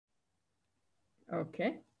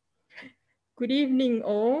Okay. Good evening,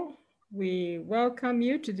 all. We welcome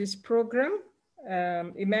you to this program,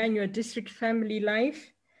 Emmanuel District Family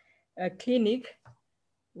Life Clinic.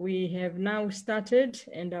 We have now started,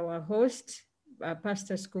 and our host,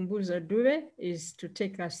 Pastor Skhumbuzo Dube, is to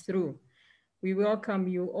take us through. We welcome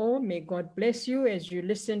you all. May God bless you as you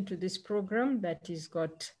listen to this program that has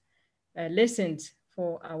got lessons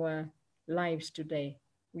for our lives today.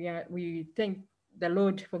 We thank the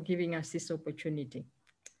Lord for giving us this opportunity.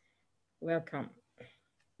 Welcome.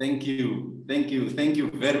 Thank you. Thank you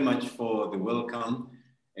very much for the welcome.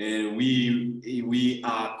 We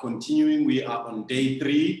are continuing. We are on day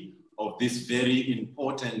 3 of this very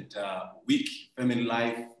important week, Family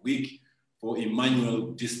Life Week for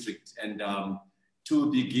Emmanuel District. And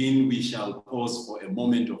to begin, we shall pause for a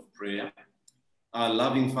moment of prayer. Our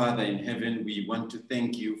loving Father in heaven, we want to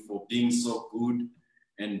thank you for being so good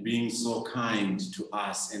and being so kind to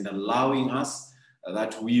us and allowing us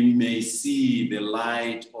that we may see the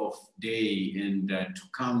light of day and to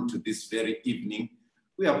come to this very evening.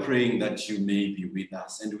 We are praying that you may be with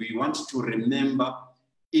us. And we want to remember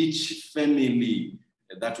each family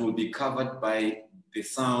that will be covered by the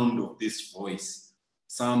sound of this voice.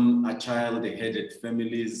 Some are child-headed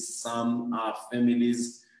families, some are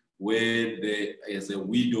families where there is a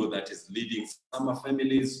widow that is leading, some are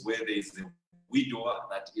families where there is a widower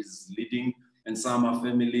that is leading, and some are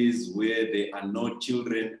families where there are no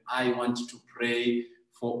children. I want to pray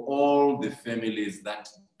for all the families that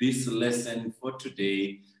this lesson for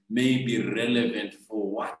today may be relevant for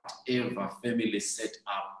whatever family set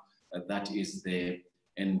up that is there.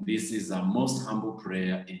 And this is our most humble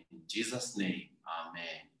prayer in Jesus' name.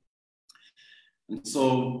 Amen. And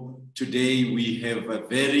so today we have a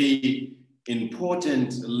very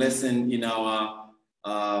important lesson in our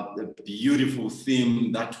beautiful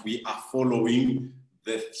theme that we are following,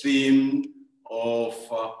 the theme of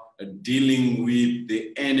dealing with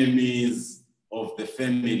the enemies of the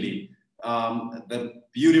family. The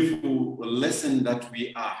beautiful lesson that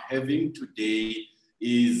we are having today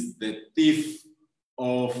is the thief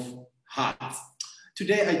of hearts.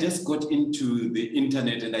 Today I just got into the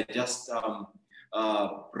internet and I just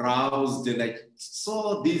browsed and I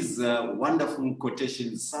saw these wonderful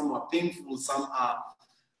quotations. Some are painful, some are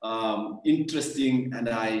interesting, and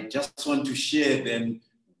I just want to share them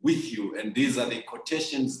with you. And these are the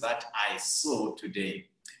quotations that I saw today.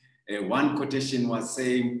 One quotation was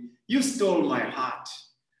saying, "You stole my heart,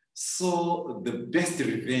 so the best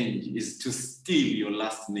revenge is to steal your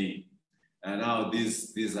last name." And now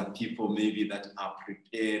these are people maybe that are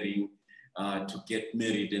preparing to get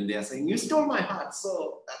married, and they are saying, "You stole my heart,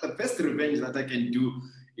 so the best revenge that I can do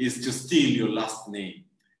is to steal your last name."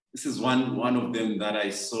 This is one of them that I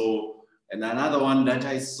saw. And another one that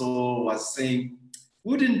I saw was saying,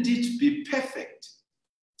 "Wouldn't it be perfect?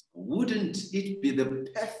 Wouldn't it be the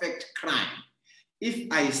perfect crime if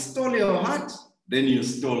I stole your heart, then you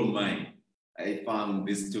stole mine?" I found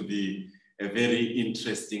this to be a very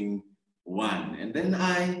interesting one. And then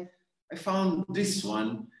I found this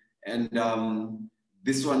one, and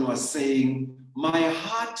this one was saying, "My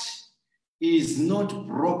heart is not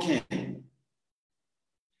broken.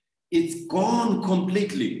 It's gone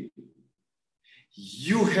completely.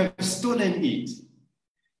 You have stolen it,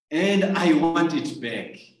 and I want it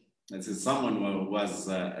back." And so someone was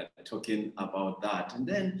talking about that. And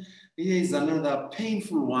then here is another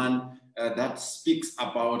painful one that speaks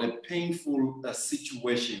about a painful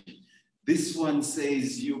situation. This one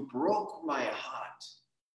says, "You broke my heart,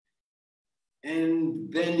 and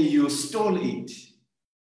then you stole it."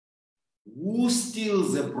 Who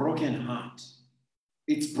steals a broken heart?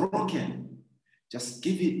 It's broken. Just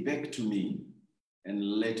give it back to me and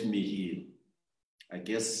let me heal. I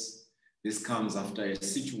guess this comes after a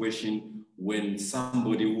situation when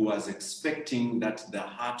somebody who was expecting that the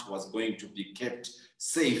heart was going to be kept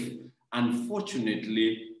safe,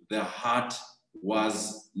 unfortunately, the heart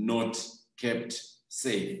was not kept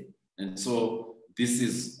safe. And so this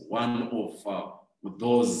is one of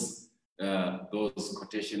those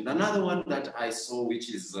quotations. Another one that I saw,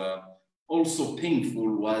 which is also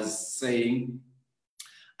painful, was saying,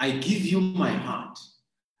 "I give you my heart.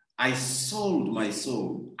 I sold my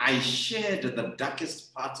soul. I shared the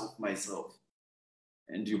darkest parts of myself,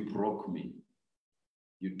 and you broke me.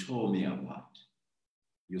 You tore me apart.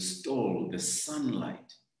 You stole the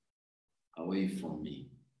sunlight away from me."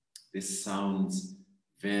 This sounds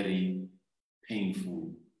very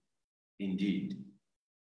painful indeed.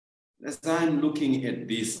 As I'm looking at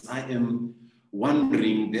this, I am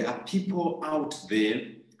wondering, there are people out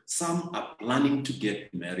there, some are planning to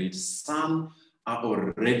get married, some are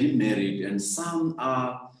already married, and some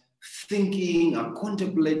are thinking, are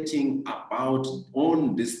contemplating about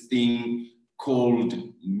on this thing called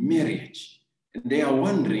marriage. And they are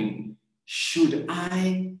wondering, should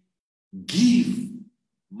I give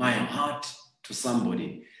my heart to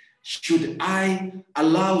somebody? Should I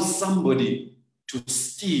allow somebody to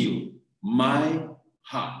steal my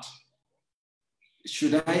heart?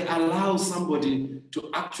 Should I allow somebody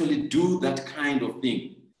to actually do that kind of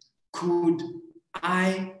thing? Could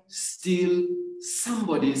I steal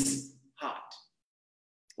somebody's heart?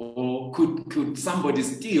 Or could somebody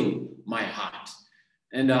steal my heart?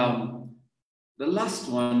 And the last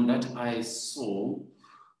one that I saw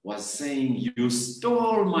was saying, you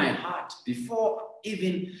stole my heart before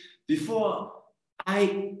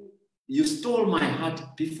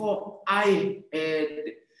I had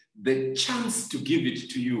the chance to give it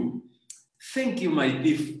to you. Thank you, my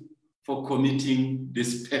thief, for committing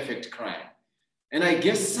this perfect crime. And I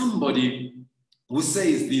guess somebody who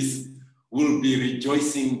says this will be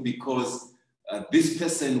rejoicing because this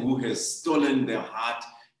person who has stolen their heart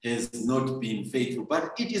has not been faithful.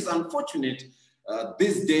 But it is unfortunate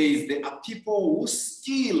these days there are people who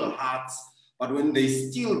steal hearts, but when they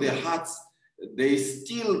steal their hearts, they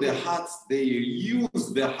use their heart, they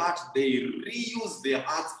reuse their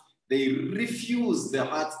hearts, they refuse their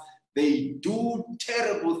hearts, they do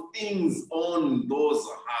terrible things on those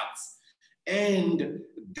hearts. And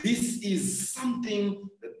this is something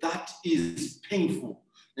that is painful.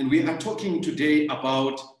 And we are talking today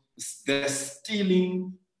about the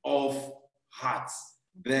stealing of hearts,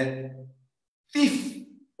 the thief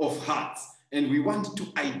of hearts. And we want to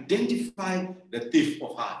identify the thief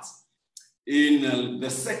of hearts. In the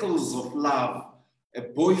circles of love, a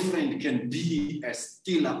boyfriend can be a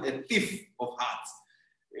stealer, a thief of hearts.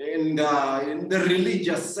 And in the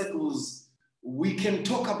religious circles, we can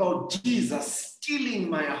talk about Jesus stealing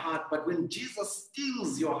my heart, but when Jesus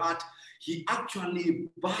steals your heart, he actually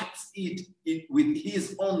buys it with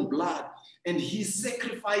his own blood, and he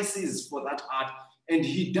sacrifices for that heart, and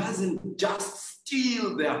he doesn't just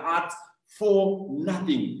steal their heart for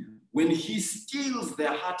nothing. When he steals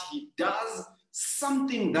their heart, he does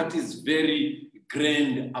something that is very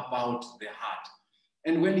grand about the heart.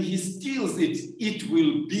 And when he steals it, it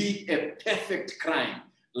will be a perfect crime.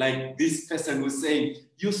 Like this person was saying,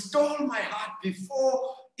 you stole my heart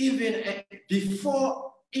before I even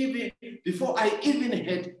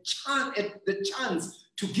had the chance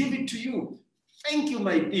to give it to you. Thank you,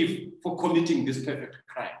 my thief, for committing this perfect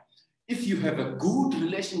crime. If you have a good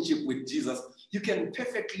relationship with Jesus, you can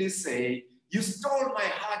perfectly say, you stole my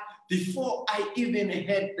heart before I even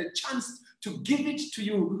had the chance to give it to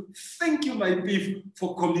you. Thank you, my thief,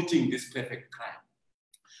 for committing this perfect crime.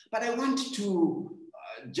 But I want to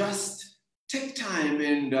just take time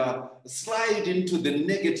and slide into the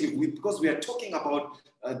negative because we are talking about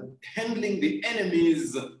handling the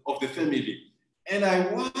enemies of the family. And I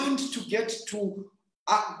want to get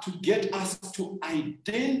us to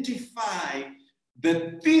identify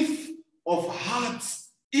the thief of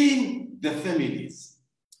hearts in the families.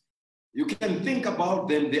 You can think about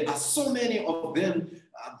them. There are so many of them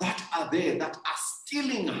that are there that are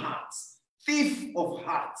stealing hearts, thief of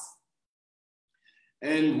hearts.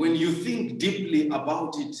 And when you think deeply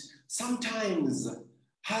about it, sometimes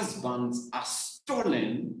husbands are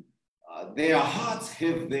stolen. Their hearts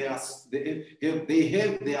have their hearts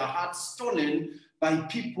stolen by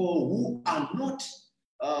people who are not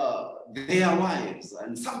their wives.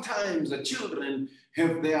 And sometimes the children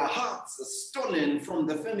have their hearts stolen from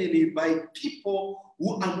the family by people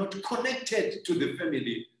who are not connected to the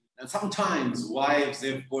family. And sometimes wives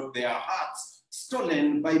have got their hearts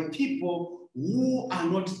stolen by people who are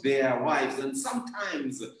not their wives. And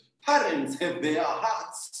sometimes parents have their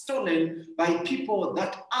hearts stolen by people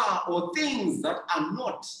that are, or things that are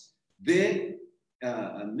not the,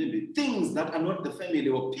 maybe things that are not the family,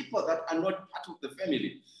 or people that are not part of the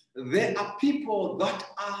family. There are people that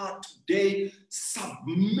are today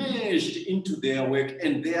submerged into their work,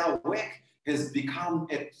 and their work has become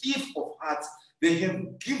a thief of hearts. They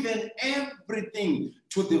have given everything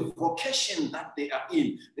to the vocation that they are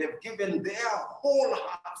in. They've given their whole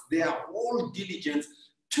hearts, their whole diligence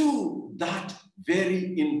to that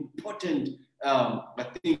very important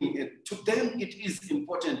thing. To them, it is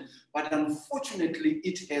important, but unfortunately,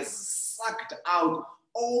 it has sucked out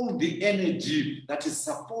all the energy that is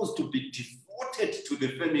supposed to be devoted to the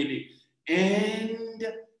family, and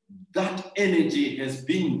that energy has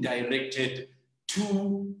been directed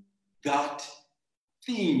to that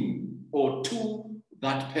thing or to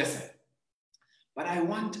that person. But I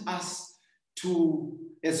want us to,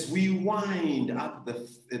 as we wind up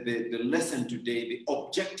the lesson today, the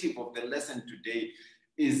objective of the lesson today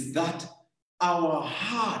is that our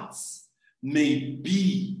hearts may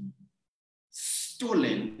be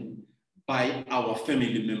stolen by our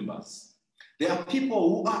family members. There are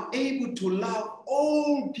people who are able to love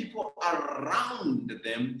all people around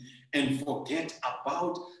them and forget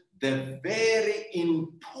about the very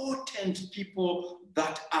important people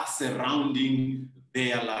that are surrounding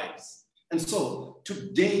their lives. And so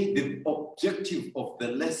today, the objective of the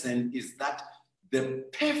lesson is that the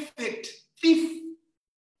perfect thief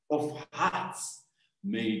of hearts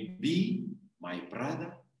may be my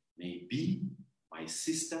brother, may be my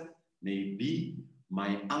sister, may be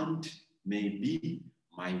my aunt, may be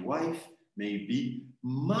my wife, may be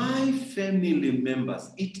my family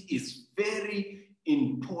members. It is very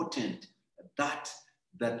important that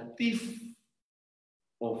the thief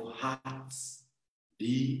of hearts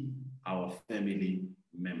be our family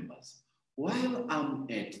members. While I'm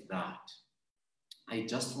at that, I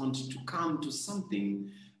just want to come to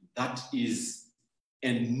something that is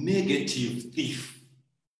a negative thief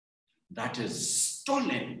that has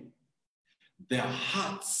stolen the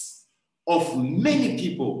hearts of many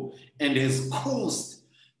people and has caused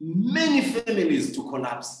many families to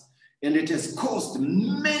collapse, and it has caused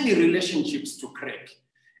many relationships to crack,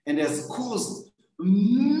 and has caused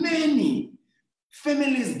many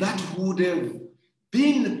families that would have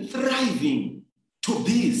been thriving to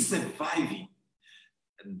be surviving.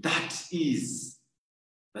 That is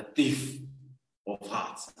the thief of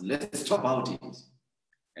hearts. Let's talk about it.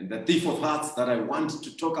 And the thief of hearts that I want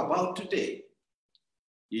to talk about today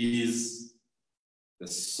is the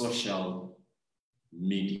social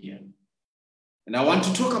media. And I want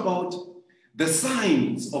to talk about the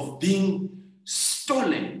signs of being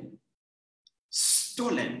stolen.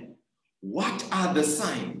 Stolen. What are the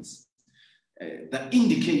signs, the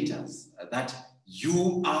indicators that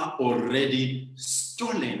you are already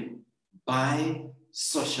stolen by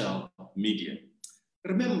social media?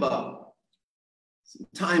 Remember, some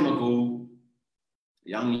time ago, a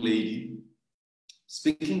young lady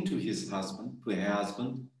speaking to her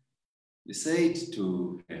husband, they said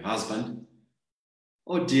to her husband,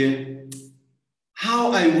 "Oh dear,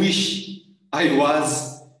 how I wish I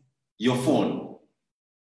was your phone.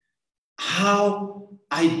 How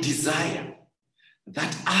I desire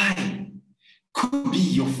that I could be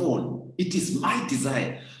your phone. It is my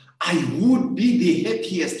desire. I would be the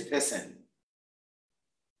happiest person."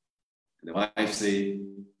 And the wife said,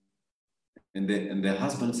 and the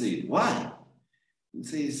husband said, "Why?" He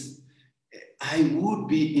says, "I would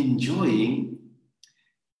be enjoying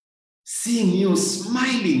seeing you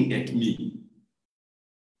smiling at me,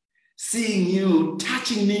 seeing you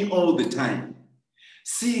touching me all the time,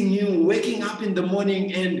 seeing you waking up in the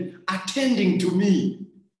morning and attending to me,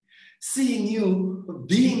 seeing you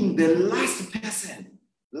being the last person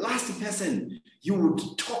you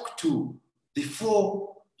would talk to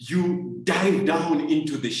before you dive down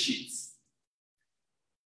into the sheets.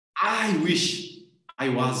 I wish I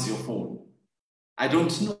was your phone." I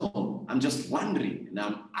don't know. I'm just wondering, and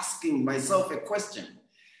I'm asking myself a question.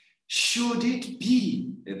 Should it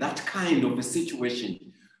be that kind of a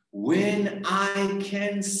situation when I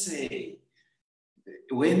can say,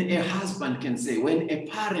 when a husband can say, when a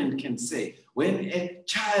parent can say, when a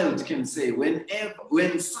child can say,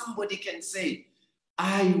 when somebody can say,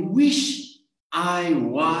 "I wish I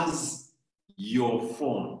was your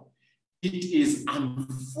phone"? It is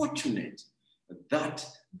unfortunate that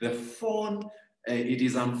the phone, it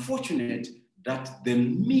is unfortunate that the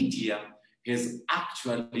media has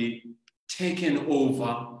actually taken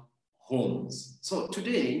over homes. So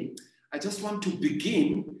today, I just want to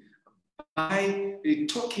begin by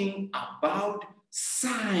talking about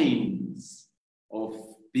signs of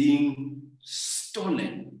being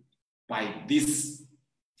stolen by this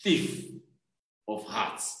thief of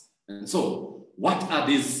hearts. And so, what are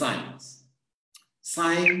these signs?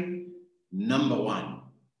 Sign number one.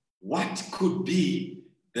 What could be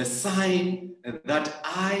the sign that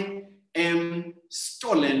I am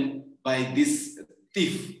stolen by this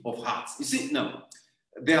thief of hearts? You see, now,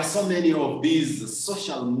 there are so many of these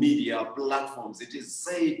social media platforms. It is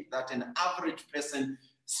said that an average person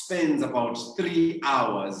spends about 3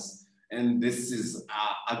 hours, and this is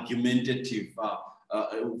argumentative,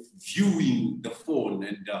 viewing the phone,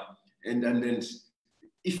 and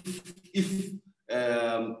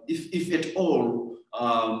if at all,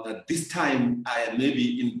 this time,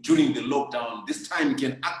 maybe during the lockdown, this time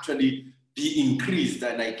can actually be increased.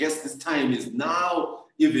 And I guess this time is now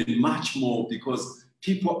even much more, because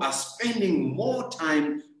people are spending more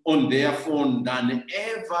time on their phone than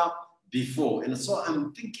ever before. And so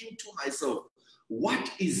I'm thinking to myself,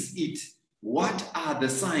 what is it? What are the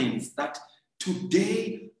signs that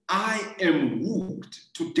today I am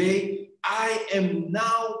hooked. Today I am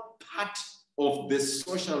now part of the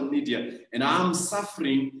social media, and I'm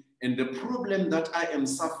suffering, and the problem that I am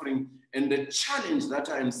suffering and the challenge that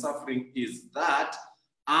I am suffering is that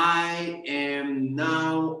I am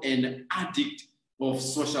now an addict of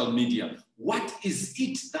social media. What is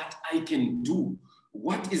it that I can do?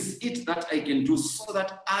 What is it that I can do so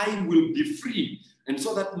that I will be free and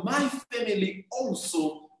so that my family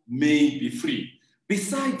also may be free?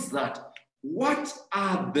 Besides that, what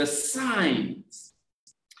are the signs?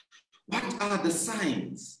 What are the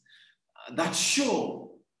signs that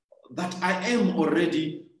show that I am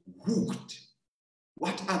already hooked?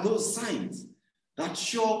 What are those signs that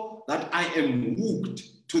show that I am hooked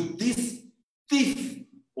to this thief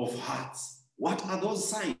of hearts? What are those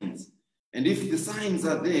signs? And if the signs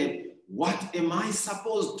are there, what am I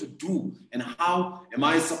supposed to do? And how am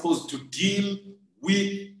I supposed to deal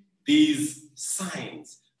with these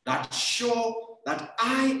signs that show that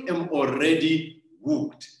I am already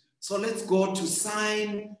hooked? So let's go to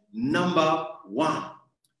sign number one.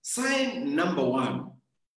 Sign number one.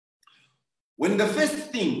 When the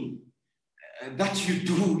first thing that you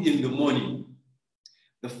do in the morning,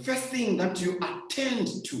 the first thing that you attend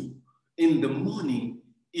to in the morning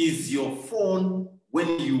is your phone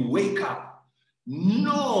when you wake up,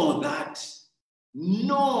 know that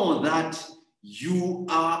you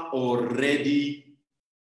are already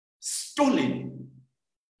stolen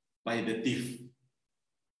by the thief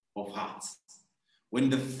of hearts. When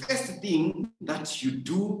the first thing that you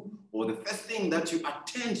do or the first thing that you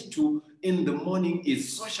attend to in the morning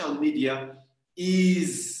is social media,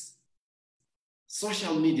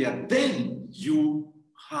 then you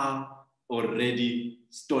are already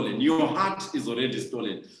stolen. Your heart is already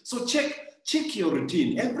stolen. So check your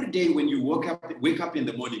routine. Every day when you wake up in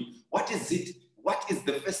the morning, what is it? What is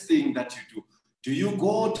the first thing that you do? Do you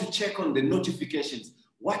go to check on the notifications?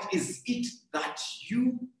 What is it that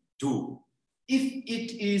you do? If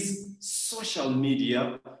it is social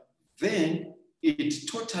media, then it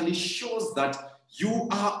totally shows that you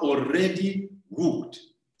are already hooked.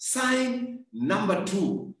 Sign number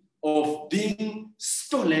two of being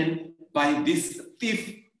stolen by this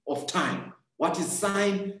thief of time. What is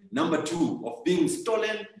sign number two of being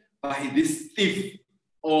stolen by this thief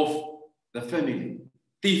of the family?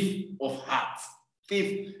 Thief of hearts.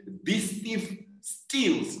 This thief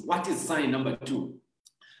steals. What is sign number two?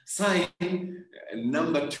 Sign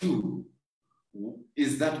number two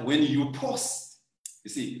is that when you post, you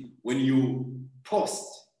see, when you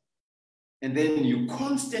post and then you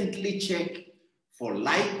constantly check for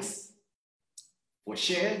likes, for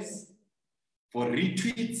shares, for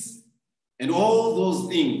retweets, and all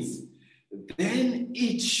those things, then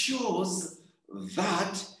it shows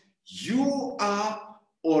that you are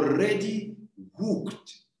already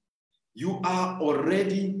hooked. You are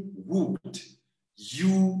already hooked.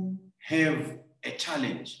 You have a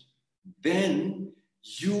challenge. Then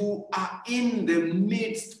you are in the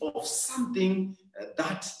midst of something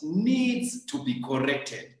that needs to be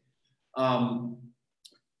corrected. I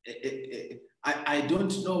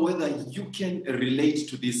don't know whether you can relate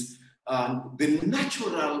to this. The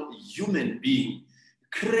natural human being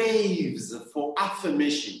craves for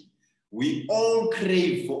affirmation. We all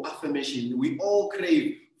crave for affirmation. We all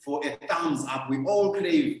crave for a thumbs up. We all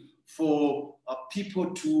crave for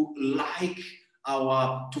people to like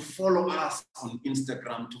to follow us on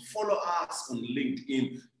Instagram, to follow us on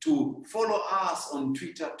LinkedIn, to follow us on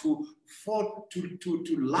Twitter, to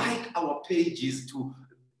like our pages, to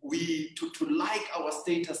like our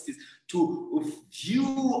statuses, to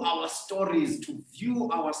view our stories, to view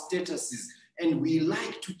our statuses, and we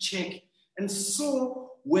like to check. And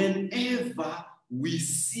so whenever we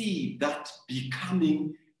see that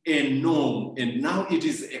becoming a norm, and now it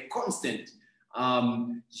is a constant,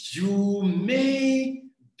 you may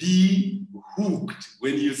be hooked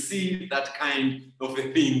when you see that kind of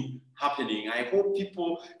a thing happening. I hope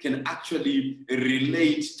people can actually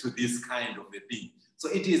relate to this kind of a thing. So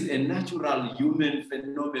it is a natural human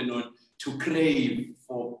phenomenon to crave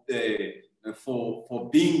for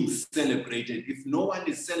being celebrated. If no one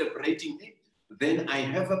is celebrating it, then I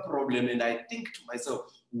have a problem, and I think to myself,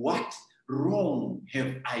 what wrong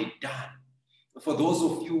have I done? For those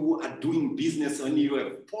of you who are doing business and you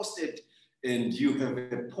have posted and you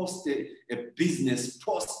have posted a business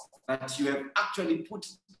post that you have actually put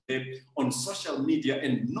on social media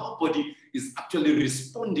and nobody is actually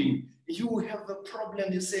responding, you have a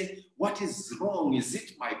problem. You say, what is wrong? Is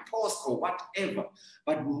it my post or whatever?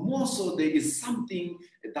 But more so, there is something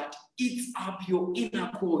that eats up your inner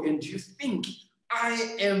core and you think,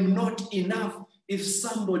 I am not enough if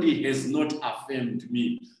somebody has not affirmed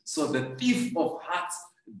me. So the thief of hearts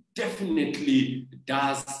definitely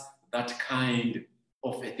does that kind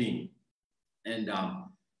of a thing. And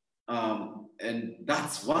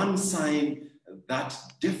that's one sign that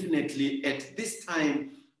definitely at this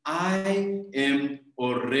time, I am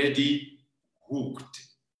already hooked.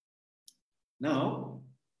 Now,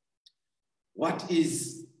 what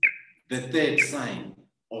is the third sign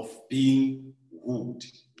of being hooked?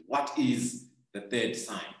 What is the third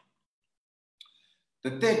sign?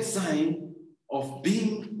 The third sign of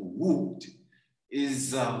being hooked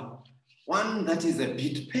is one that is a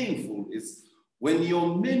bit painful, is when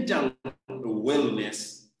your mental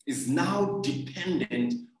wellness is now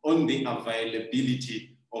dependent on the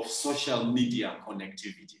availability of social media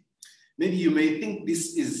connectivity. Maybe you may think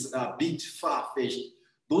this is a bit far-fetched.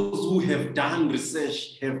 Those who have done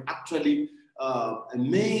research have actually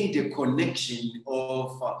made a connection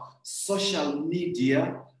of social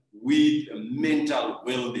media with mental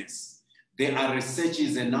wellness. There are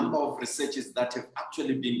researches, a number of researches that have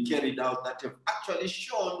actually been carried out that have actually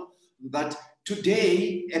shown that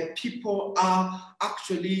today people are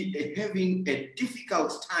actually having a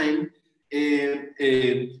difficult time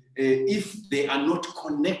if they are not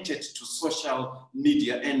connected to social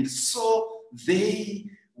media. And so they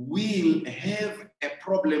will have a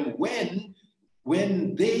problem when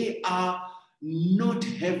they are not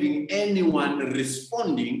having anyone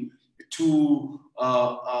responding to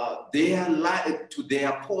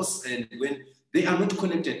their posts, and when they are not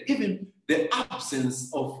connected. Even the absence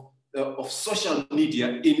of social media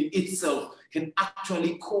in itself can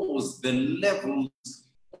actually cause the levels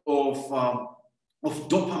of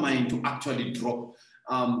dopamine to actually drop.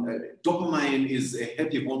 Dopamine is a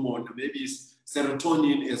happy hormone, maybe it's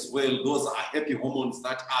serotonin as well. Those are happy hormones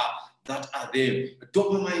that are there.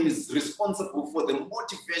 Dopamine is responsible for the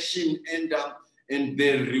motivation and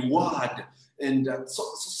the reward. And so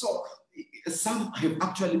some have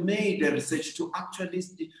actually made a research to actually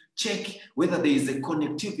check whether there is a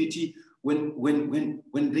connectivity when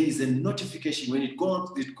there is a notification, when it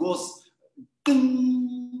goes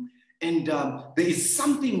ding, and there is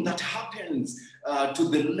something that happens to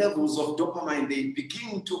the levels of dopamine. They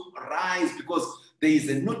begin to rise because there is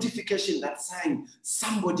a notification that's saying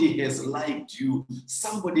somebody has liked you,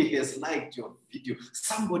 somebody has liked your video,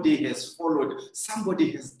 somebody has followed,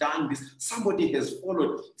 somebody has done this, somebody has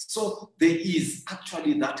followed. So there is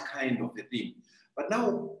actually that kind of a thing. But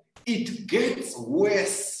now it gets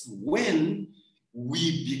worse when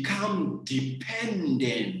we become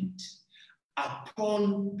dependent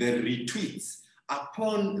upon the retweets,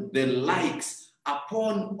 upon the likes,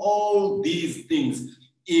 upon all these things.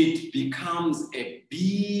 It becomes a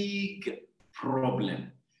big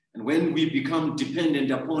problem. And when we become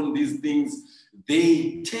dependent upon these things,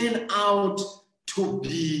 they turn out to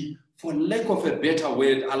be, for lack of a better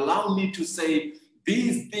word, allow me to say,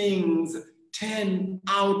 these things turn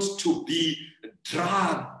out to be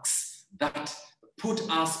drugs that put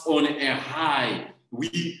us on a high.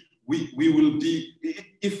 We will be,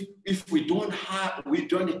 if we don't have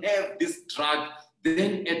this drug,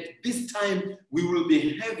 then at this time we will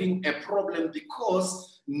be having a problem,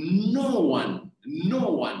 because no one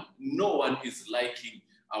is liking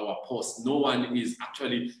our posts. No one is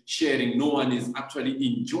actually sharing. No one is actually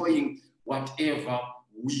enjoying whatever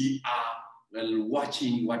we are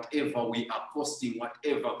watching, whatever we are posting,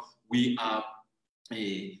 whatever we are,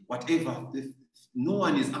 no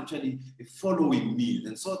one is actually following me.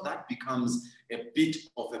 And so that becomes a bit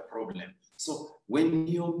of a problem. So when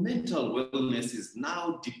your mental wellness is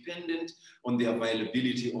now dependent on the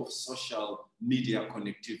availability of social media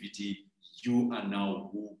connectivity, you are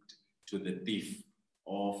now hooked to the thief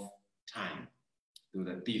of time, to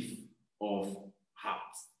the thief of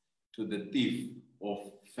hearts, to the thief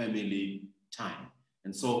of family time.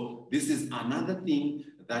 And so this is another thing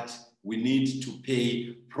that we need to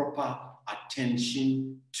pay proper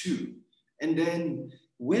attention to. And then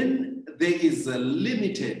when there is a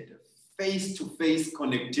limited face-to-face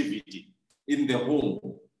connectivity in the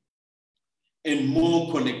home and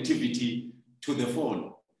more connectivity to the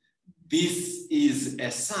phone, this is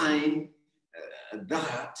a sign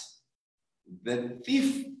that the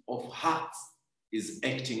thief of hearts is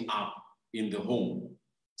acting up in the home.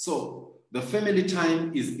 So the family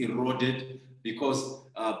time is eroded because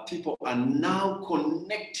people are now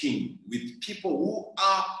connecting with people who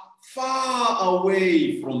are far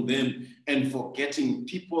away from them and forgetting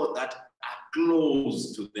people that are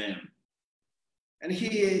close to them. And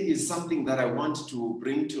here is something that I want to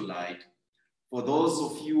bring to light. For those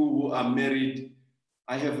of you who are married,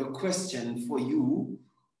 I have a question for you.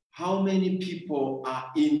 How many people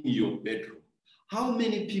are in your bedroom? How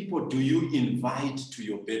many people do you invite to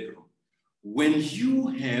your bedroom? When you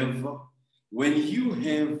have,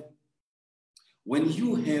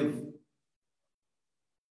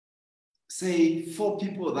 say, 4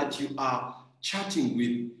 people that you are chatting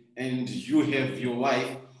with, and you have your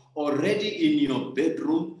wife already in your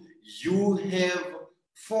bedroom, you have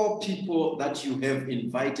 4 people that you have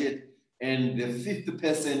invited, and the 5th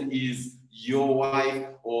person is your wife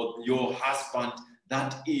or your husband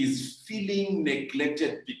that is feeling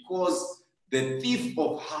neglected because the thief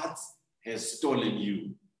of hearts has stolen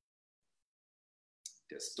you.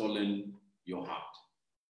 It has stolen your heart.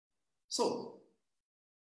 So,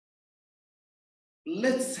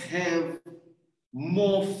 let's have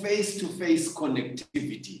more face-to-face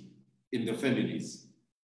connectivity in the families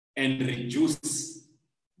and reduce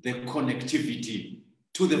the connectivity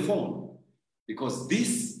to the phone, because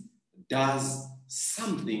this does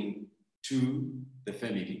something to the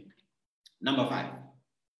family. Number 5,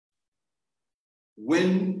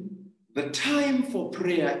 when the time for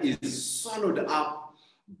prayer is swallowed up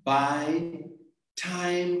by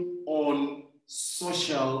time on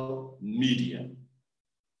social media.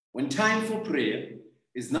 When time for prayer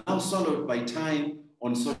is now swallowed by time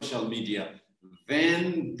on social media,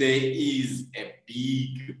 then there is a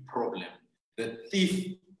big problem. The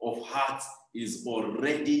thief of hearts is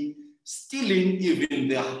already stealing even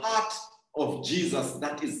the heart of Jesus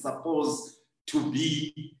that is supposed to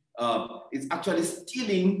be, it's actually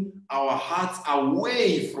stealing our hearts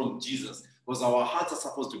away from Jesus, because our hearts are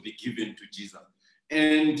supposed to be given to Jesus.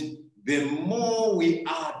 And the more we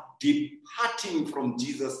are departing from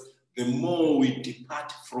Jesus, the more we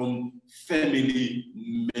depart from family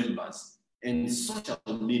members. And social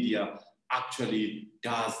media actually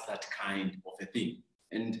does that kind of a thing.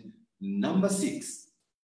 And number 6,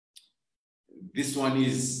 this one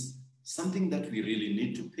is something that we really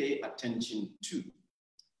need to pay attention to.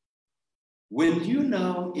 When you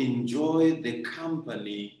now enjoy the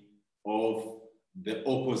company of the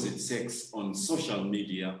opposite sex on social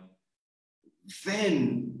media,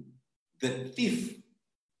 then the thief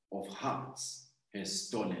of hearts has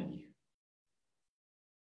stolen you.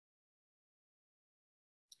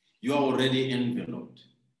 You are already enveloped.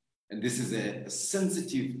 And this is a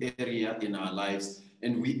sensitive area in our lives.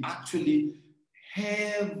 And we actually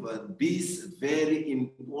have this very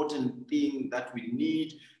important thing that we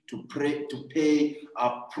need to pay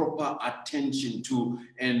our proper attention to.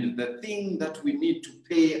 And the thing that we need to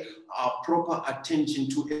pay our proper attention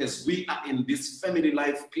to as we are in this family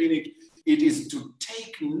life clinic, it is to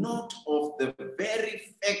take note of the very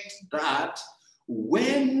fact that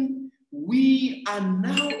when we are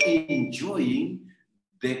now enjoying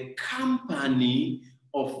the company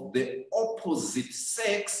of the opposite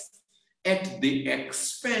sex at the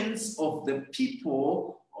expense of the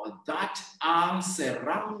people that are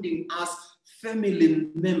surrounding us, family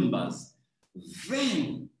members,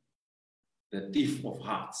 then the thief of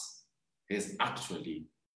hearts has actually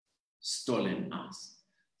stolen us.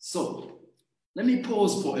 So let me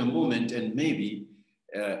pause for a moment and maybe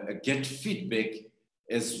get feedback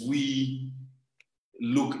as we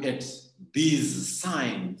look at these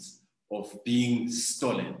signs of being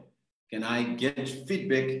stolen. Can I get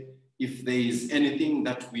feedback? If there is anything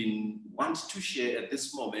that we want to share at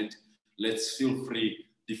this moment, let's feel free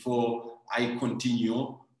before I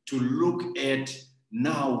continue to look at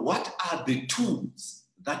now what are the tools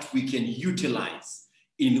that we can utilize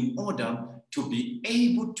in order to be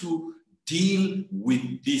able to deal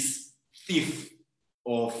with this thief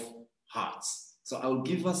of hearts. So I'll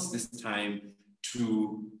give us this time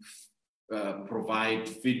to provide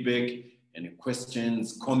feedback and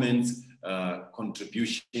questions, comments,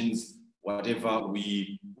 contributions, whatever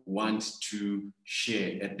we want to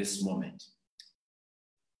share at this moment.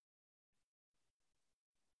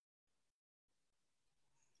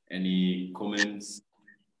 Any comments?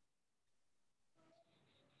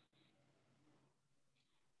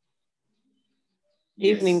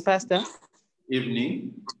 Evening, Yes. Pastor.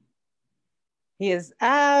 Evening. Yes,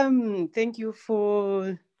 thank you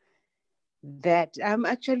for that. I'm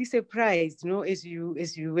actually surprised, as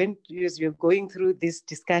you're going through this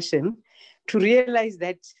discussion, to realize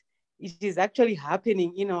that it is actually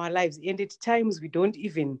happening in our lives. And at times we don't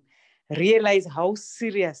even realize how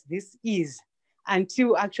serious this is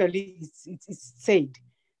until actually it's said.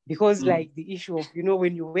 Because like the issue of,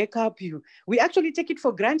 when you wake up, we actually take it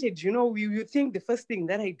for granted. You think the first thing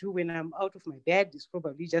that I do when I'm out of my bed is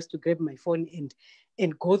probably just to grab my phone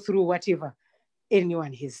and go through whatever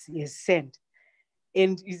anyone has sent.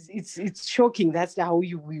 And it's shocking. That's how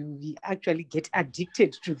we actually get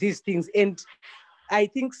addicted to these things. And I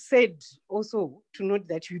think sad also to note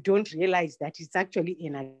that you don't realize that it's actually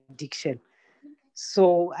an addiction.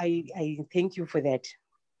 So I thank you for that.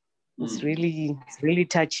 It's really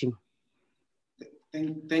touching.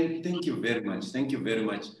 Thank you very much. Thank you very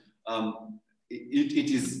much.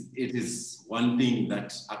 It is one thing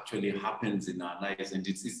that actually happens in our lives, and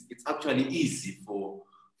it's actually easy for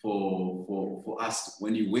us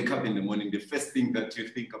when you wake up in the morning. The first thing that you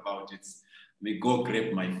think about is, me go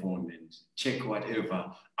grab my phone and check whatever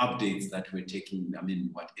updates that we're taking. I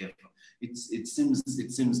mean, whatever. It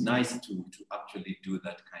seems nice to actually do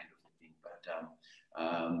that kind of a thing, but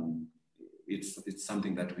it's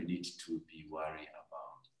something that we need to be worried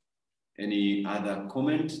about. Any other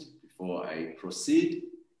comment before I proceed?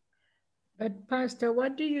 But Pastor,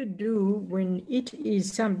 what do you do when it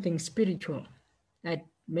is something spiritual? That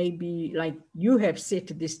maybe like you have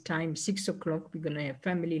set this time, 6 o'clock, we're going to have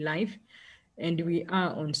family life, and we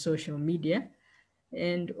are on social media.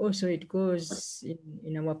 And also it goes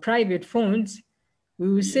in our private phones.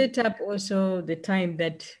 We will set up also the time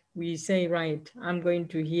that we say, right, I'm going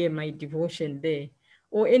to hear my devotion there,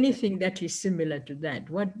 or anything that is similar to that.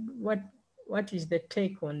 What is the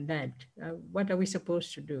take on that? What are we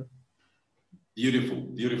supposed to do? Beautiful,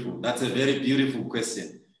 beautiful. That's a very beautiful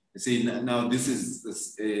question. You see, now this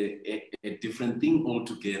is a different thing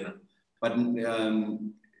altogether. But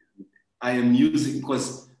I am using,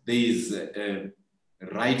 because there is a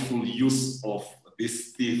rightful use of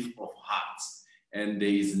this thief of hearts, and there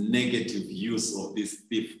is negative use of this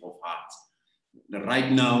thief of hearts.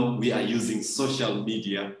 Right now, we are using social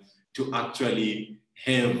media to actually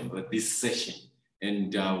have this session,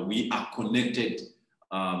 and we are connected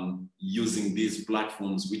using these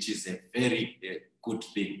platforms, which is a very good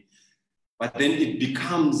thing. But then it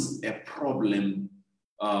becomes a problem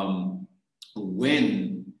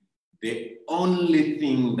when the only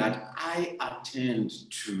thing that I attend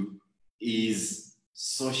to is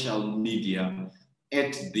social media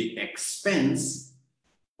at the expense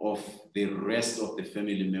of the rest of the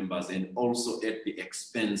family members, and also at the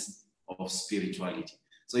expense of spirituality.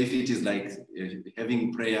 So if it is like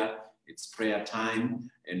having prayer, it's prayer time,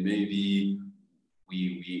 and maybe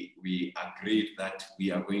we agreed that we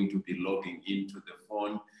are going to be logging into the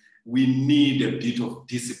phone. We need a bit of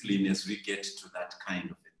discipline as we get to that kind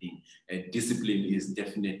of a thing. Discipline is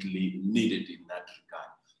definitely needed in that regard,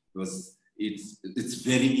 because it's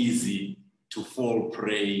very easy to fall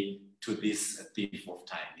prey to this thief of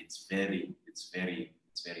time. It's very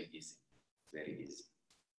easy. Very easy.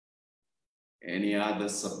 Any other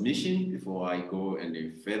submission before I go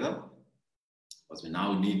any further? Because we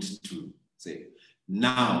now need to say,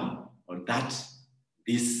 now that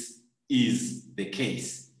this is the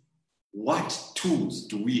case, what tools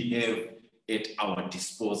do we have at our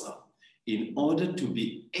disposal in order to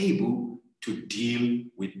be able to deal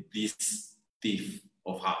with this thief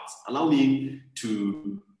of hearts? Allow me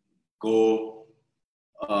to go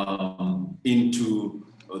into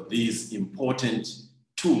these important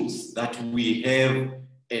tools that we have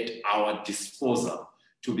at our disposal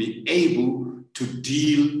to be able to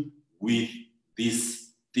deal with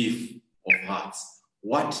this thief of hearts.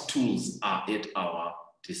 What tools are at our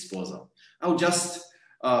disposal? I'll just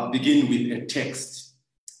begin with a text.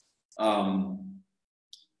 1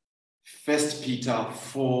 Peter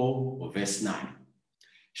 4, verse 9.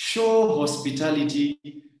 Show hospitality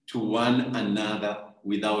to one another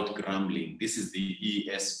without grumbling. This is the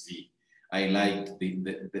ESV. I like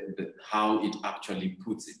how it actually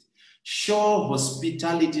puts it. Show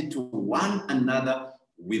hospitality to one another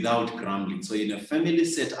without grumbling. So in a family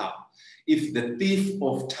setup, if the thief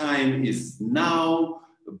of time is now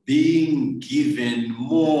being given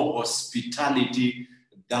more hospitality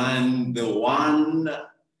than the one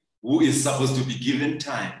who is supposed to be given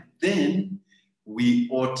time, then we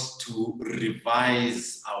ought to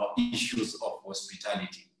revise our issues of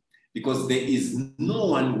hospitality, because there is no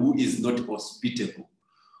one who is not hospitable.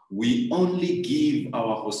 We only give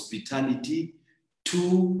our hospitality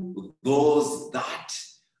to those that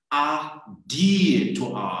are dear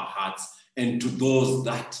to our hearts and to those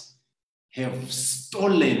that have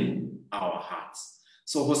stolen our hearts.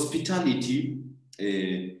 So hospitality,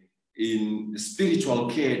 in spiritual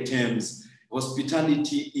care terms,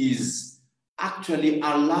 hospitality is actually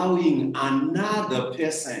allowing another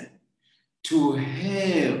person to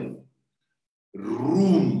have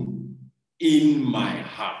room in my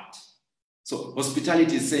heart. So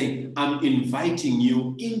hospitality is saying, I'm inviting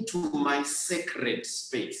you into my sacred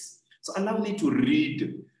space. So allow me to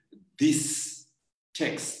read this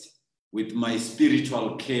text with my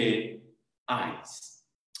spiritual care eyes.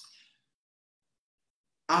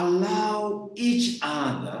 Allow each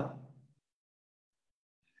other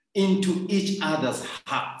into each other's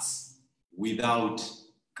hearts without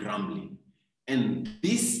grumbling. And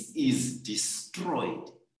this is destroyed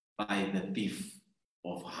by the thief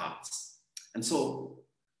of hearts. And so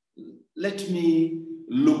let me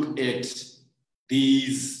look at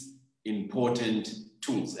these important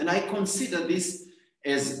tools. And I consider this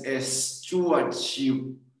as a stewardship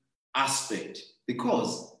aspect,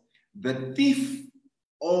 because the thief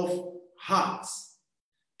of hearts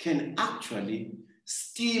can actually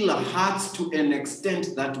steal hearts to an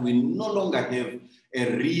extent that we no longer have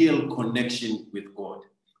a real connection with God.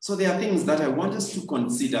 So there are things that I want us to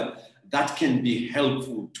consider that can be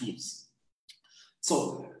helpful tools.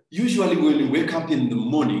 So usually when we wake up in the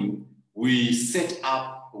morning, we set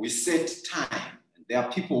time. There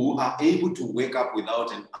are people who are able to wake up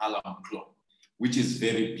without an alarm clock, which is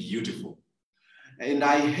very beautiful. And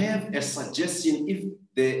I have a suggestion. If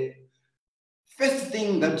the first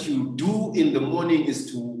thing that you do in the morning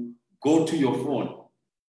is to go to your phone,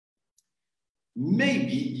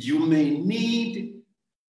 maybe you may need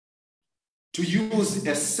to use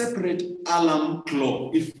a separate alarm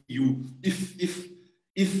clock. If you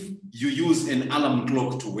use an alarm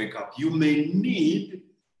clock to wake up, you may need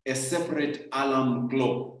a separate alarm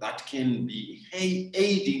clock that can be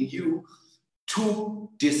aiding you to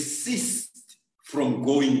desist from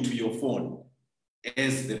going to your phone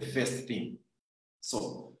as the first thing.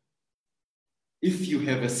 So if you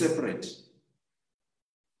have a separate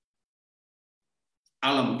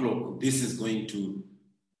alarm clock, this is going to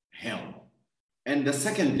help. And the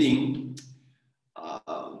second thing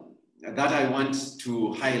that I want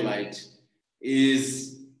to highlight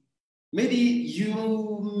is maybe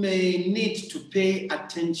you may need to pay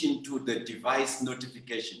attention to the device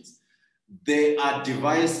notifications. There are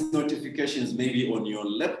device notifications maybe on your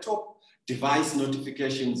laptop, device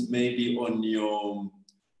notifications maybe on your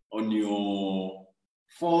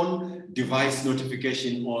phone, device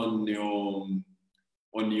notification on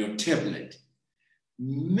your tablet.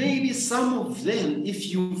 Maybe some of them, if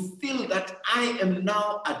you feel that I am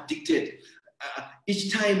now addicted,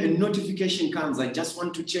 each time a notification comes, I just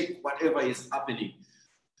want to check whatever is happening.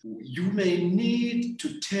 You may need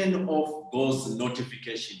to turn off those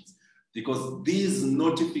notifications, because these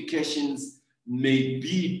notifications may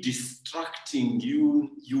be distracting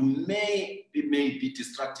you. You may be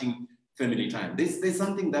distracting family time. There's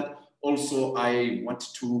something that also I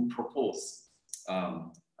want to propose.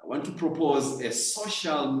 I want to propose a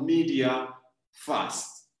social media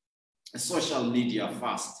fast. A social media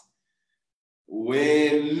fast,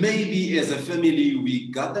 where maybe as a family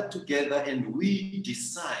we gather together and we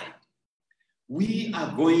decide we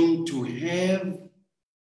are going to have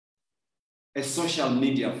a social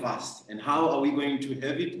media fast. And how are we going to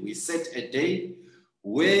have it? We set a day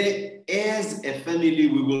where as a family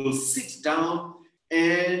we will sit down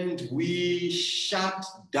and we shut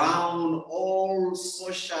down all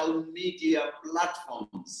social media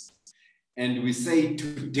platforms. And we say,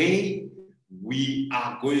 today we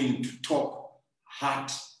are going to talk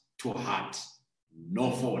heart to heart.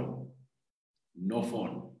 No phone. No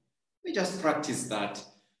phone. We just practice that.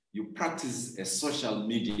 You practice a social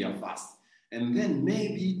media fast. And then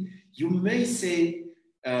maybe you may say,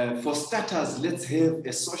 for starters, let's have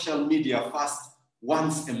a social media fast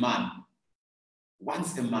once a month.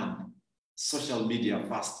 Once a month. Social media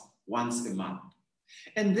fast once a month.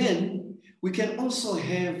 And then we can also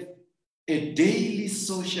have a daily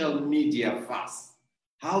social media fast.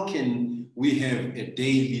 How can we have a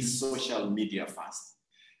daily social media fast?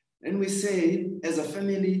 And we say, as a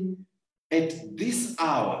family, at this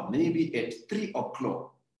hour, maybe at 3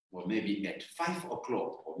 o'clock, or maybe at 5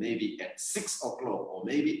 o'clock, or maybe at 6 o'clock, or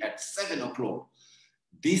maybe at 7 o'clock,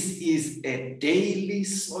 this is a daily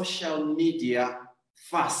social media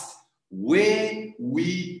fast where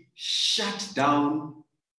we shut down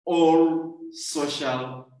all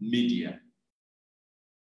social media.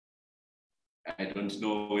 I don't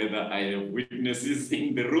know whether I have witnesses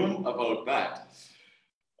in the room about that,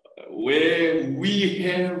 where we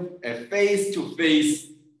have a face-to-face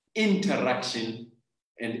interaction,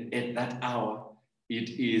 and at that hour, it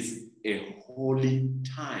is a holy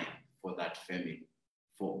time for that family,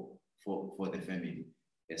 for the family,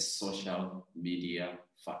 a social media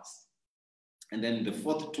fast. And then the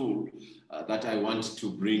fourth tool that I want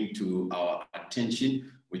to bring to our attention,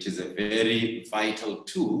 which is a very vital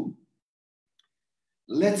tool,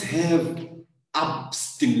 let's have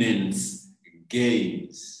abstinence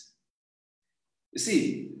games. You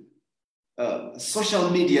see, social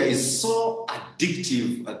media is so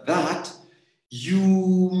addictive that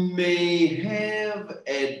you may have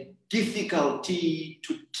a difficulty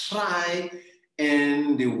to try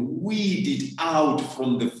and weed it out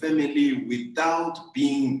from the family without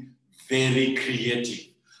being very creative.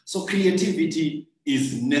 So creativity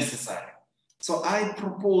is necessary. So I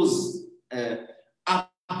propose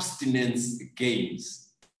abstinence games.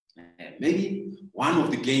 Maybe one of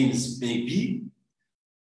the games may be,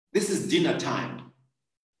 this is dinner time.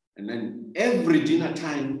 And then every dinner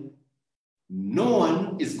time, no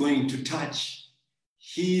one is going to touch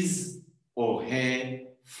his or her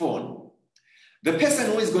phone. The person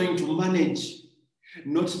who is going to manage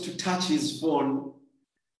not to touch his phone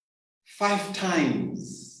 5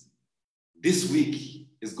 times this week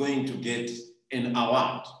is going to get an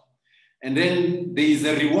award. And then there is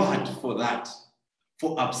a reward for that,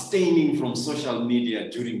 for abstaining from social media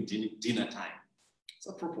during dinner time. It's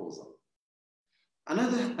a proposal.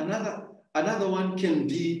 Another one can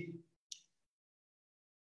be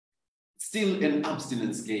still an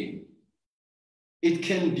abstinence game. It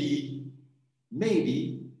can be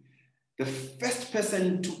maybe the first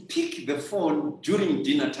person to pick the phone during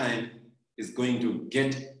dinner time is going to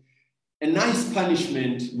get a nice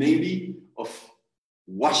punishment, maybe of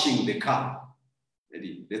washing the car.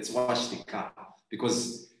 Ready? Let's wash the car.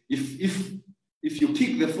 Because if you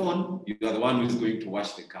pick the phone, you are the one who is going to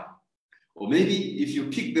wash the car. Or maybe if you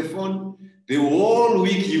pick the phone, the whole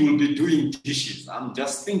week you will be doing dishes. I'm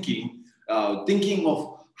just thinking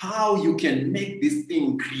of how you can make this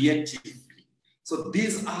thing creatively. So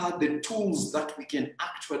these are the tools that we can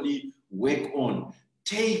actually work on.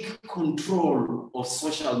 Take control of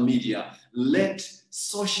social media. Let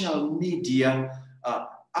social media,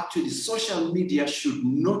 social media should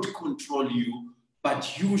not control you,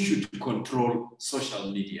 but you should control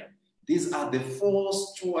social media. These are the 4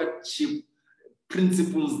 stewardship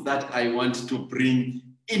principles that I want to bring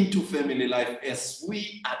into family life as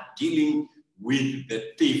we are dealing with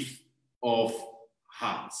the thief of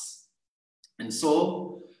hearts. And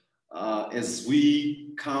so, as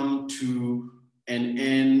we come to an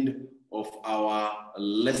end of our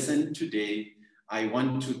lesson today, I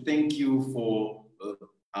want to thank you for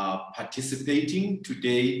participating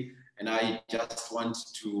today. And I just want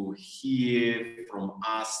to hear from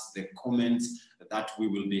us the comments that we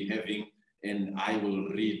will be having. And I will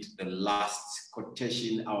read the last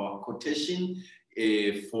quotation. Our quotation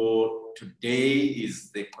for today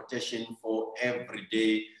is the quotation for every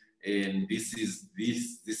day. And this is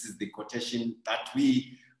the quotation that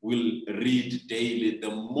we will read daily. The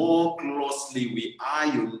more closely we are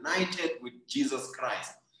united with Jesus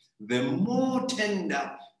Christ, the more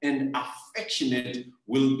tender and affectionate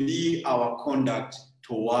will be our conduct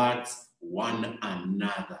towards one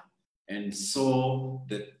another. And so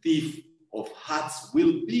the thief of hearts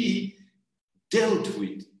will be dealt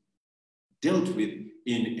with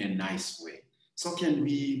in a nice way. So can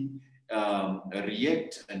we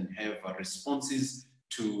react and have responses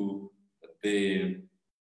to the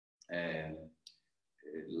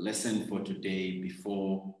lesson for today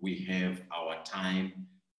before we have our time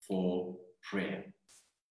for prayer?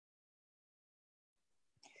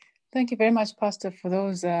 Thank you very much, Pastor, for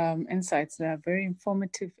those insights. They are very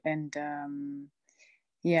informative, and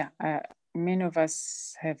many of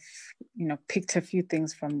us have, picked a few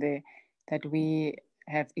things from there that we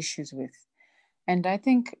have issues with. And I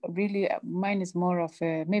think really mine is more of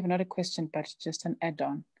a, maybe not a question, but just an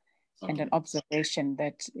add-on and an observation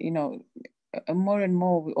that, more and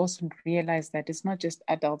more we also realize that it's not just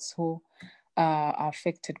adults who are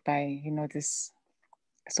affected by, this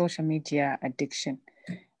social media addiction.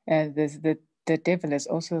 The devil has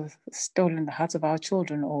also stolen the hearts of our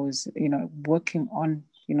children, or is, working on,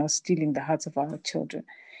 stealing the hearts of our children,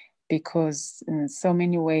 because in so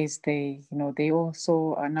many ways they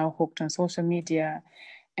also are now hooked on social media,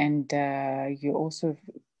 and you also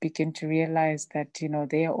begin to realize that,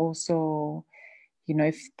 they are also,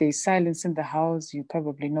 if there's silence in the house, you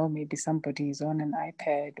probably know maybe somebody is on an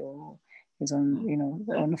iPad or is on,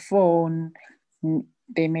 on a phone.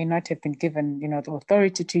 They may not have been given, the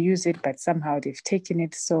authority to use it, but somehow they've taken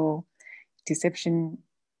it. So deception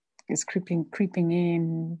is creeping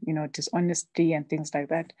in, dishonesty and things like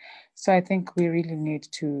that. So I think we really need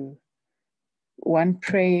to, 1,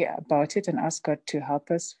 pray about it and ask God to help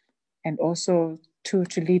us, and also 2,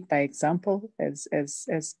 to lead by example as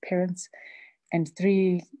parents, and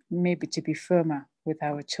 3, maybe to be firmer with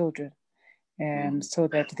our children, so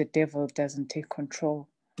that the devil doesn't take control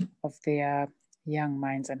of their young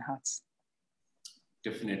minds and hearts.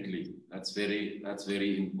 Definitely. That's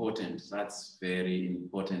very important. That's very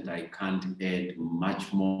important. I can't add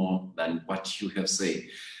much more than what you have said.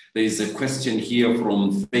 There is a question here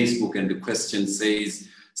from Facebook, and the question says,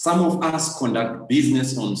 some of us conduct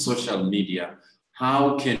business on social media.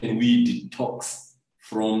 How can we detox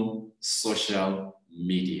from social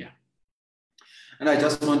media? And I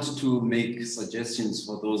just want to make suggestions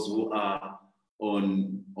for those who are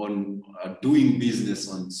doing business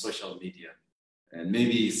on social media. And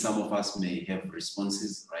maybe some of us may have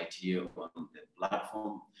responses right here on the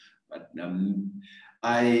platform, but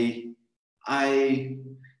I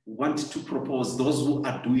want to propose those who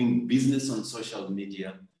are doing business on social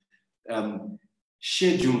media,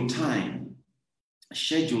 schedule time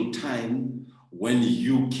when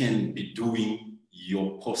you can be doing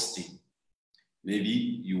your posting. Maybe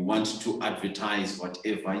you want to advertise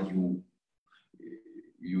whatever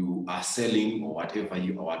you are selling or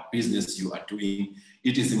what business you are doing.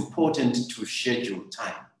 It is important to schedule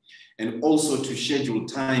time, and also to schedule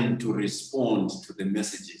time to respond to the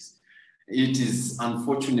messages. It is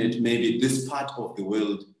unfortunate, maybe this part of the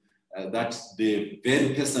world, that the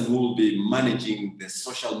very person who will be managing the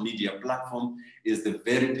social media platform is the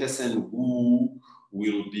very person who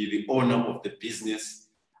will be the owner of the business.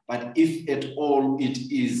 But if at all it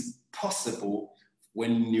is possible,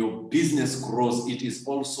 when your business grows, it is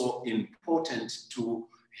also important to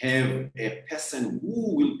have a person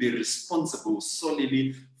who will be responsible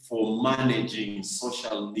solely for managing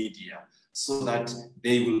social media, so that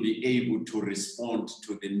they will be able to respond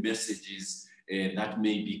to the messages that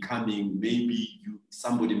may be coming. Maybe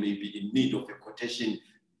somebody may be in need of a quotation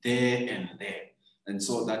there and there. And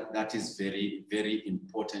so that is very, very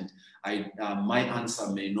important. My answer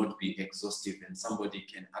may not be exhaustive, and somebody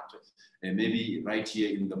can actually, maybe right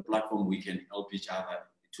here in the platform, we can help each other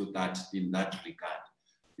in that regard.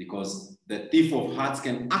 Because the thief of hearts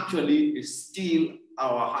can actually steal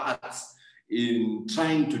our hearts in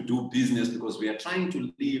trying to do business, because we are trying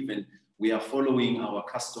to live and we are following our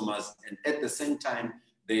customers. And at the same time,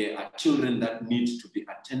 there are children that need to be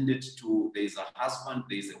attended to. There is a husband,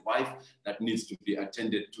 there is a wife that needs to be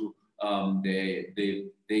attended to. There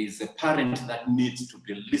is a parent that needs to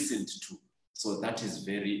be listened to. So that is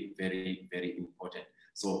very, very, very important.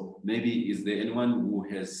 So maybe is there anyone who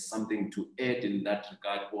has something to add in that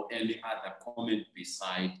regard, or any other comment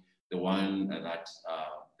beside the one that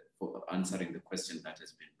for answering the question that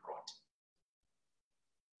has been brought?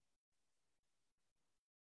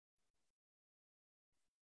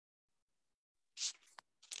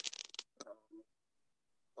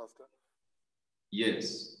 Pastor?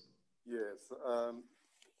 Yes. Yes.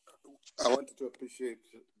 I wanted to appreciate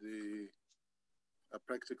the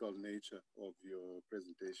practical nature of your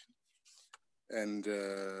presentation. And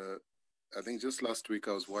I think just last week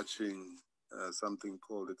I was watching something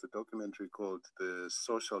called, it's a documentary called The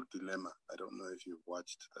Social Dilemma. I don't know if you've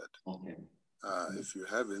watched that. Okay. If you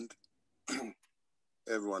haven't,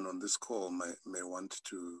 everyone on this call may want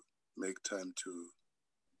to make time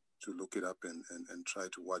to look it up and try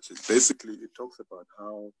to watch it. Basically, it talks about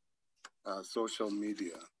how social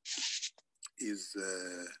media is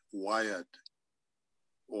wired,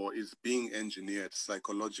 or is being engineered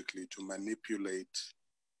psychologically to manipulate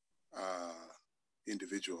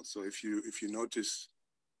individuals. So if you notice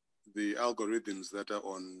the algorithms that are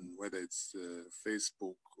on, whether it's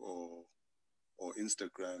Facebook or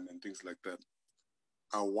Instagram and things like that,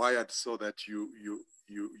 are wired so that you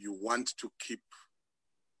want to keep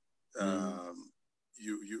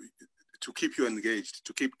to keep you engaged,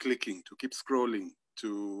 to keep clicking, to keep scrolling,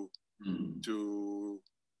 to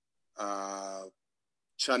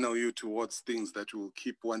channel you towards things that will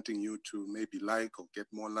keep wanting you to maybe like or get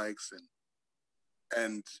more likes.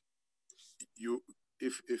 And you,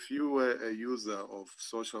 if you were a user of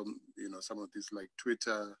social, some of these like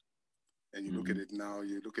Twitter, and you look at it now,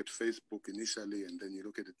 you look at Facebook initially, and then you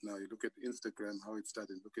look at it now, you look at Instagram, how it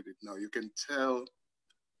started, look at it now, you can tell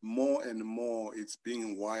more and more it's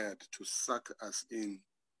being wired to suck us in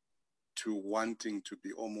to wanting to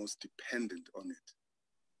be almost dependent on it.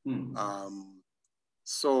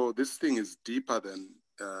 So this thing is deeper than,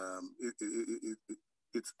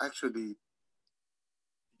 it's actually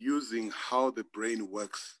using how the brain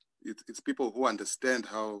works. It's people who understand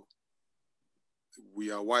how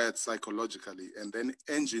we are wired psychologically, and then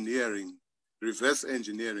reverse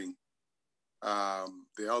engineering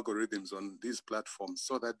the algorithms on these platforms,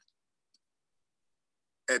 so that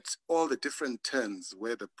at all the different turns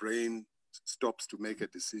where the brain stops to make a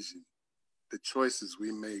decision, the choices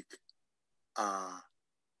we make are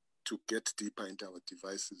to get deeper into our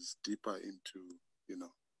devices, deeper into,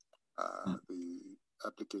 the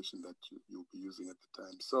application that you'll be using at the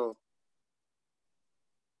time. So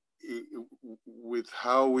with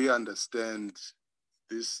how we understand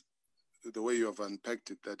this, the way you have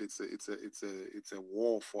unpacked it, that it's a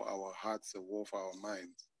war for our hearts, a war for our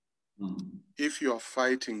minds. if you are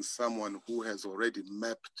fighting someone who has already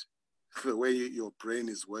mapped the way your brain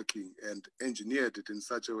is working and engineered it in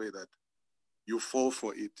such a way that you fall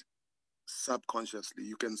for it subconsciously,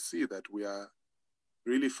 you can see that we are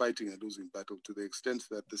really fighting a losing battle, to the extent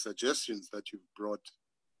that the suggestions that you've brought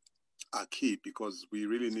are key, because we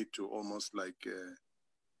really need to almost like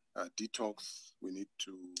detox. We need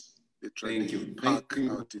to literally park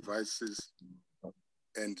our devices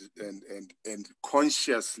and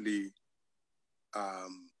consciously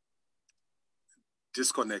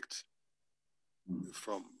disconnect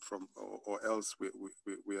from or else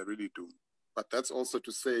we are really doomed. But that's also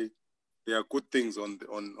to say there are good things on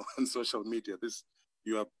social media.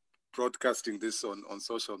 You are broadcasting this on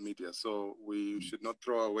social media, so we should not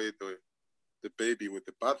throw away the baby with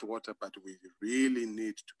the bathwater, but we really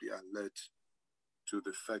need to be alert to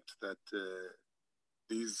the fact that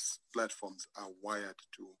these platforms are wired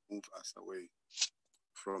to move us away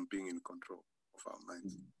from being in control of our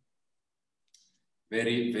minds.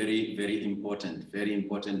 Very, very, very important. Very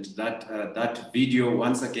important. That video,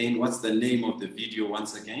 once again, what's the name of the video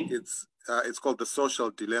once again? It's called The Social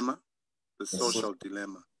Dilemma. The Social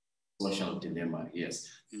Dilemma. Social Dilemma, yes.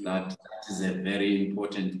 Yeah. That is a very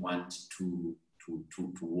important one to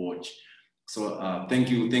watch. So thank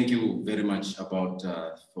you very much about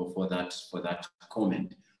for that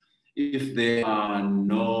comment. If there are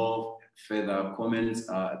no further comments,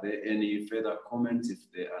 are there any further comments? If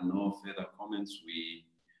there are no further comments, we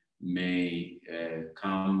may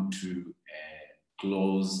come to a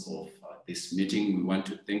close of this meeting. We want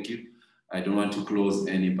to thank you. I don't want to close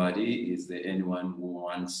anybody. Is there anyone who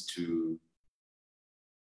wants to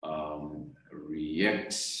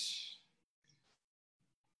react?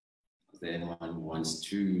 Is there anyone who wants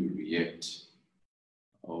to react?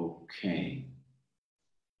 Okay.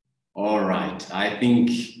 All right. I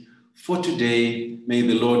think for today, may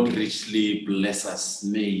the Lord richly bless us.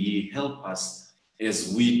 May He help us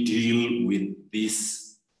as we deal with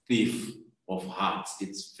this thief of hearts.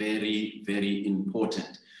 It's very, very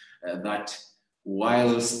important that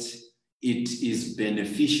whilst it is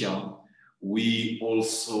beneficial, we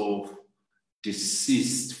also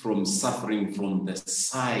desist from suffering from the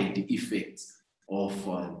side effects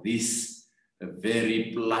of this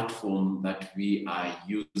very platform that we are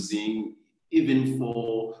using, even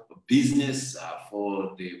for business,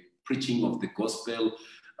 for the preaching of the gospel,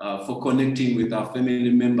 for connecting with our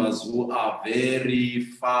family members who are very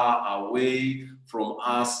far away from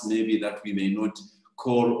us, maybe that we may not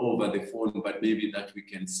call over the phone, but maybe that we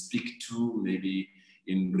can speak to, maybe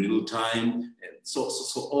in real time. So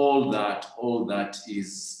all that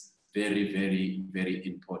is very, very, very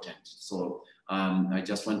important. So I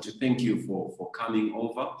just want to thank you for coming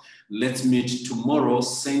over. Let's meet tomorrow,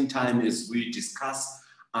 same time, as we discuss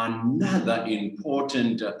another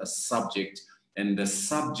important subject. And the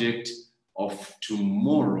subject of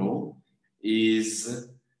tomorrow is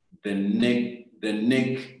the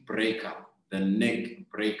neck breaker. The neck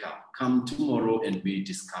breaker. Come tomorrow and we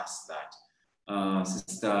discuss that.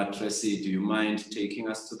 Sister Tracy, do you mind taking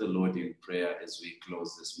us to the Lord in prayer as we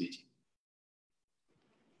close this meeting?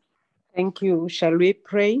 Thank you. Shall we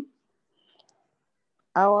pray?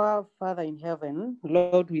 Our Father in heaven,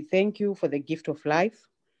 Lord, we thank you for the gift of life.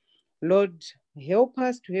 Lord, help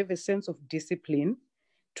us to have a sense of discipline,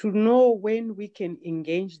 to know when we can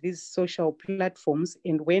engage these social platforms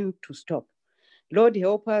and when to stop. Lord,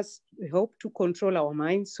 help to control our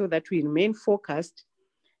minds so that we remain focused.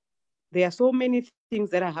 There are so many things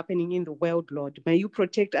that are happening in the world, Lord. May you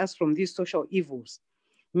protect us from these social evils.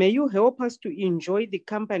 May you help us to enjoy the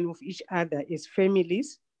company of each other as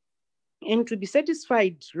families and to be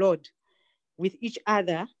satisfied, Lord, with each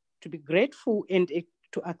other, to be grateful and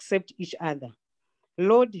to accept each other.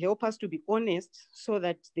 Lord, help us to be honest so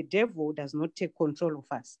that the devil does not take control of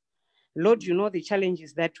us. Lord, you know the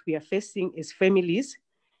challenges that we are facing as families,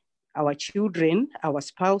 our children, our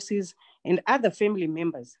spouses, and other family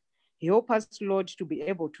members. Help us, Lord, to be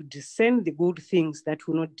able to discern the good things that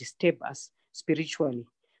will not disturb us spiritually.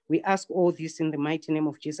 We ask all this in the mighty name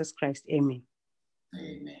of Jesus Christ. Amen.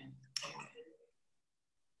 Amen.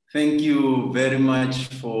 Thank you very much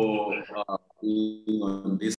for being on this